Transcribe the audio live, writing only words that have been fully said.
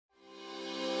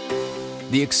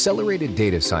The Accelerated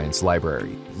Data Science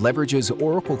Library leverages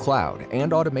Oracle Cloud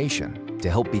and automation to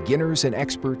help beginners and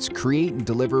experts create and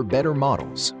deliver better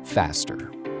models faster.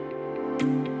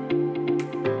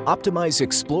 Optimize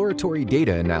exploratory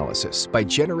data analysis by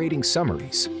generating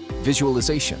summaries,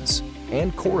 visualizations,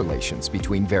 and correlations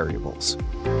between variables.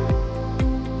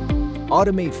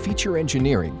 Automate feature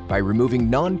engineering by removing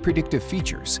non-predictive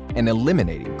features and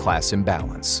eliminating class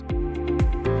imbalance.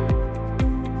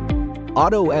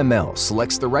 AutoML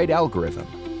selects the right algorithm,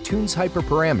 tunes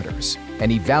hyperparameters, and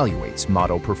evaluates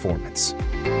model performance.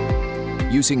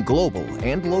 Using global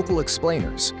and local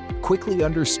explainers, quickly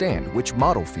understand which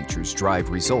model features drive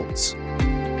results.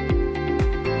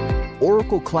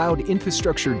 Oracle Cloud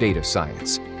Infrastructure Data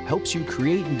Science helps you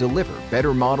create and deliver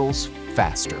better models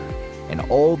faster, and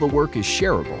all the work is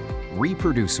shareable,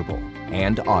 reproducible,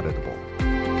 and auditable.